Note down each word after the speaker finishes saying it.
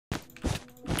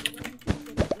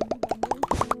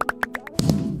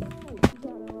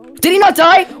Did he not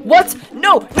die? What?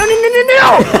 No! No! No! No! No!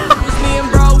 No! Me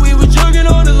and bro, we were jugging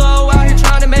on the low. Out here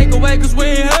trying to make a way, cause we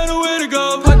ain't had nowhere to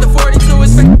go. Put the 40 to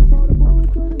his face.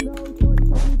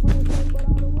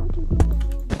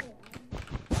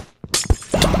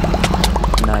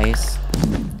 Nice.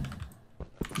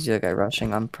 He's the other guy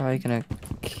rushing. I'm probably gonna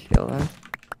kill him.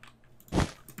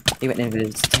 He went into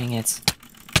his. Dang it.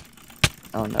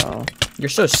 Oh no. You're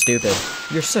so stupid.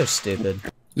 You're so stupid.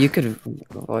 You could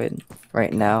avoid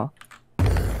right now.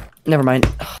 Never mind.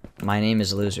 My name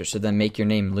is Loser, so then make your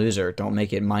name Loser. Don't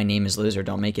make it my name is Loser.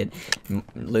 Don't make it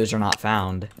Loser not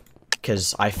found.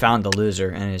 Because I found the loser,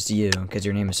 and it's you, because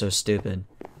your name is so stupid.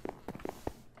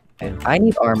 I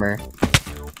need armor.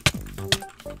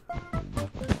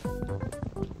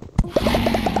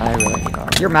 I really need armor.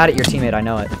 You're mad at your teammate, I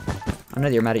know it. I know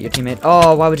that you're mad at your teammate.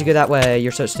 Oh, why would you go that way?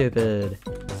 You're so stupid.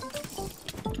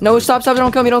 No, stop, stop,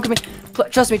 don't kill me, don't kill me.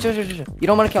 Trust me, trust me. You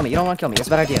don't want to kill me, you don't want to kill me. It's a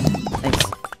bad idea. Thanks.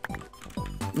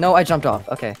 No, I jumped off.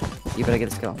 Okay. You better get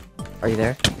this kill. Are you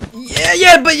there?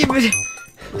 Yeah, but you...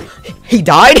 He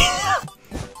died?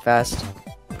 Fast.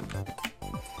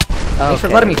 Thanks for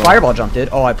letting me fireball jump, dude.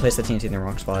 Oh, I placed the TNT in the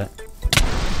wrong spot.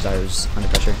 Because I was under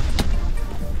pressure.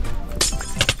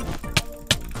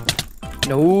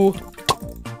 No.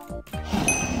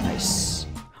 Nice.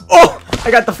 Oh! I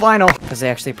got the final! Because they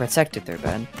actually protected their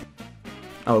bed.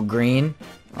 Oh, green?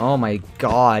 Oh my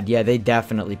god. Yeah, they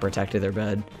definitely protected their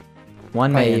bed.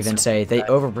 One may even say they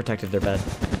overprotected their bed.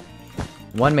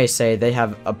 One may say they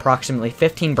have approximately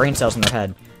 15 brain cells in their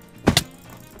head.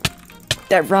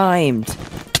 That rhymed.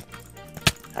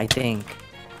 I think.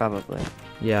 Probably.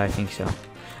 Yeah, I think so.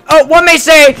 Oh, one may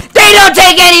say they don't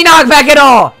take any knockback at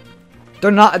all!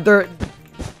 They're not,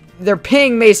 their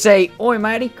ping may say,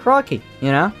 oMidniqht,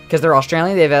 you know? Because they're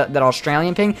Australian, they have that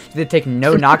Australian ping, so they take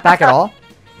no knockback at all.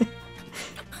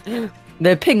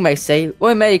 The ping may say,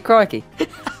 oMidniqht.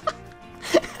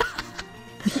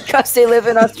 Because they live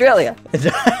in Australia.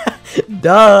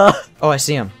 Duh. Oh, I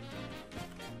see him.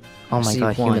 Oh my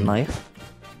god, human life?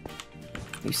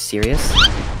 Are you serious?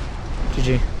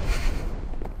 GG.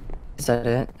 Is that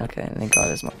it? Okay, thank god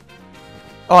it's more.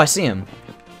 Oh, I see him.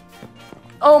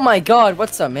 Oh my god,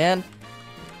 what's up, man?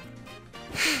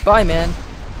 Bye, man.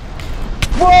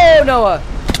 Whoa, Noah!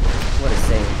 What a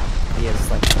save. He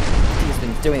is like, he's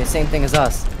been doing the same thing as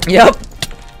us. Yep.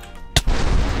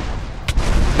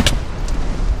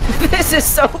 This is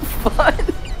so fun.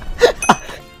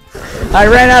 I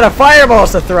ran out of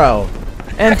fireballs to throw.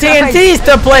 And TNTs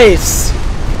to place.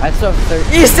 I still have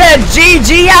 30. You said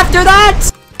GG after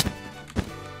that?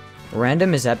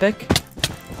 Random is epic.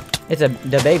 It's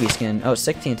the baby skin. Oh,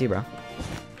 sick TNT, bro.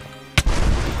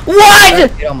 What?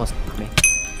 It almost hit me.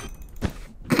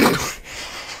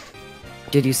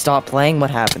 Did you stop playing? What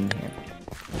happened here?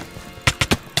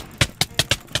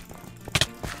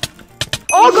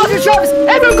 Oh, go for Travis!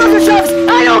 Everyone go for Travis!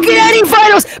 I don't get any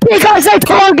finals because I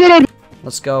targeted!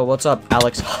 Let's go. What's up,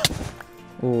 Alex?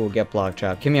 Ooh, get block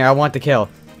trap. Come here. I want the kill.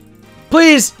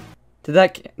 Please! Did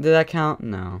that count?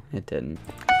 No, it didn't.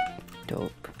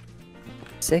 Dope.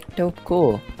 Sick, dope,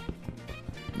 cool.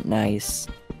 Nice.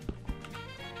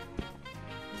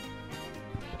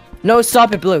 No,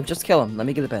 stop it, Blue. Just kill him. Let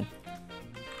me get the pen.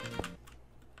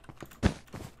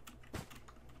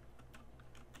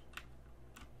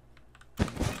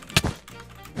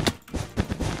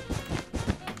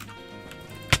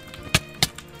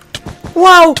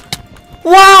 Wow!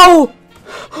 Wow!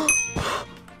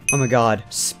 Oh my god.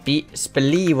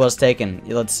 Specular was taken.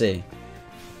 Let's see.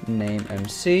 Name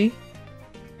MC.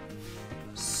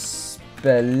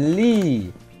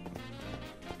 Specular.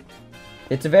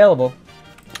 It's available.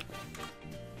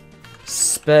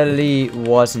 Specular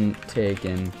wasn't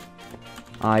taken.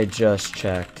 I just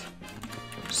checked.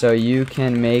 So you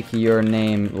can make your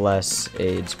name less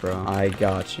AIDS, bro. I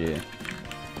got you.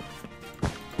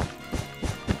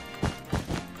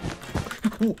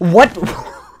 What?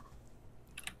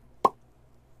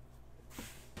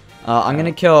 I'm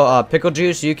gonna kill Pickle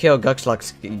Juice, you kill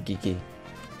Guxlux Geeky.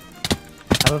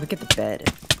 How about we get the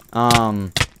bed?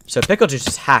 So Pickle Juice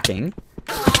is hacking.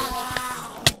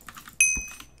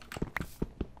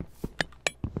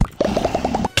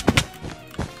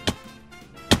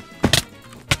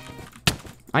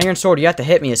 Iron Sword, you have to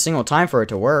hit me a single time for it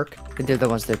to work. They're the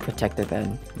ones that protect their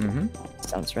bed. Mm-hmm.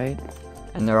 Sounds right.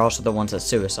 And they're also the ones that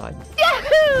suicide.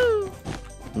 Yahoo!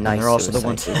 Nice. And they're also the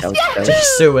ones that that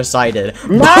just suicided.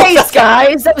 Nice,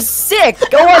 guys! That was sick!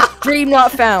 Go watch Dream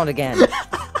Not Found again.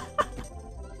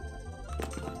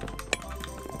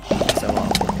 So,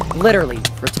 literally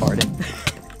retarded.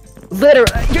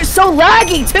 Literally, you're so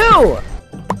laggy too!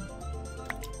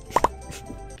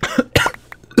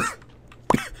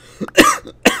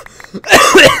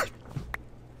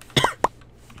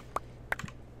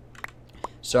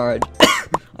 Sorry.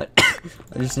 I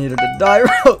just needed to die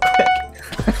real quick.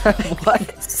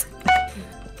 What?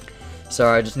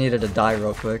 Sorry, I just needed to die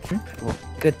real quick. Well,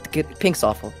 good. Pink's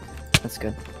awful. That's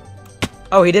good.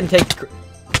 Oh, he didn't take.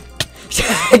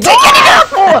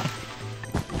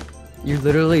 You're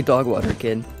literally dog water,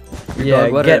 kid. You're Yeah,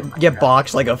 dog water. get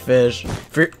boxed like a fish.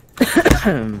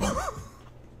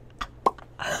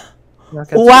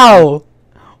 Wow!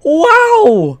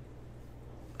 Wow!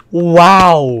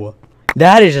 Wow!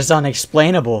 That is just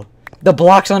unexplainable. The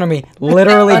blocks under me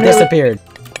literally disappeared.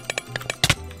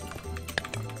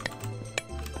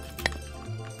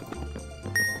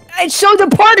 It showed the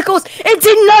particles! It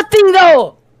did nothing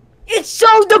though! It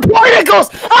showed the particles!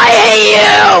 I hate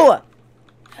you!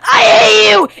 I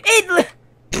hate you!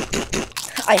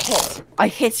 I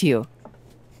hit you.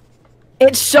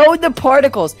 It showed the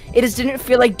particles. It just didn't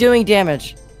feel like doing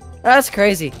damage. That's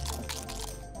crazy.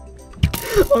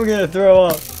 I'm gonna throw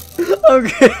up. I'm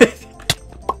good.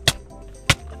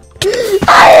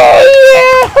 I hate you!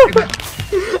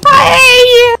 I hate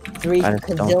you! 3 I just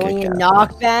don't gazillion get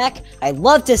knockback. I'd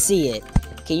love to see it.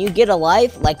 Can you get a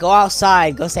life? Like, go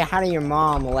outside, go say hi to your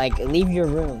mom, or like, leave your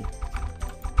room.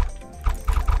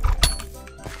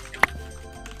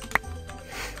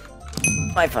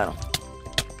 My final.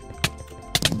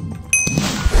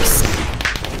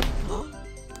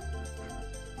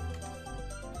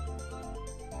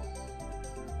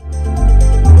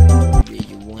 Did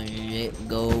you want to let it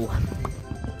go?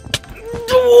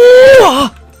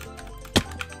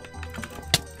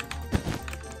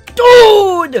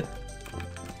 Dude!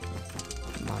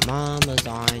 My mama's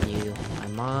on you. My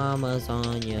mama's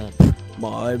on you.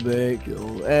 My baby,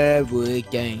 you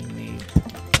everything me.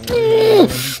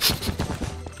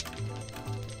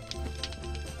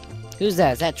 Who's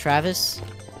that? Is that Travis?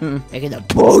 Making the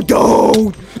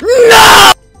photo.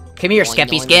 No! Come here,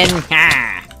 Skeppy skin.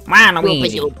 Ha! Wow,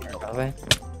 easy.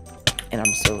 And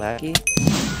I'm so lucky.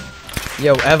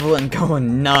 Yo, Evelyn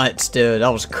going nuts, dude. That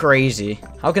was crazy.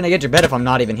 How can I get your bed if I'm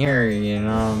not even here? You know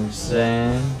what I'm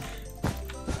saying?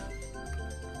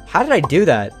 How did I do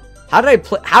that? How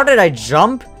did I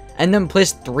jump and then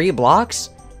place 3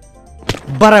 blocks?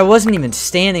 But I wasn't even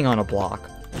standing on a block.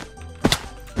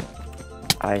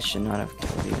 I should not have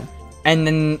killed you. And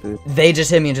then they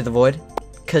just hit me into the void.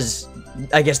 Cause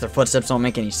I guess their footsteps don't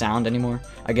make any sound anymore.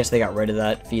 I guess they got rid of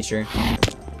that feature.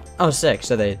 Oh, sick.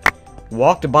 So they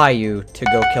walked by you to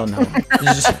go kill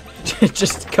Nohuh.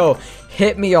 just go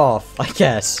hit me off, I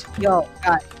guess. Yo,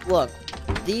 guys, look.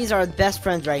 These are best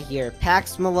friends right here.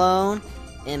 Pax Malone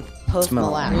and Post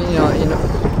Malone. You know.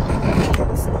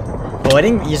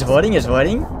 Voiding? He's voiding?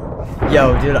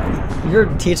 Yo, dude, you're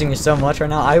teaching me so much right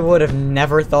now. I would have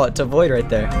never thought to void right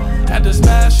there. Had to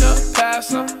smash up,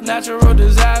 pass up, natural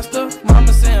disaster.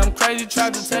 Mama say I'm crazy,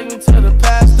 tried to take me to the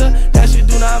pastor. That shit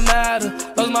do not matter,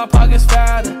 those my pockets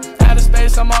fatter. Out of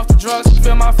space, I'm off the drugs,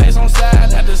 feel my face on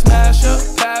sad. Had to smash up,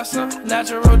 pass up,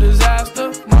 natural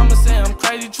disaster. Mama say I'm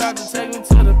crazy, tried to take me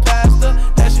to the pastor.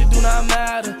 That shit do not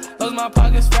matter, those my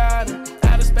pockets fatter.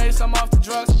 Out of space, I'm off the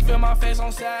drugs, feel my face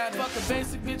on sad. Fuck a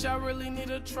basic bitch, I really need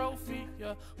a trophy.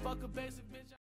 Yeah, fuck a basic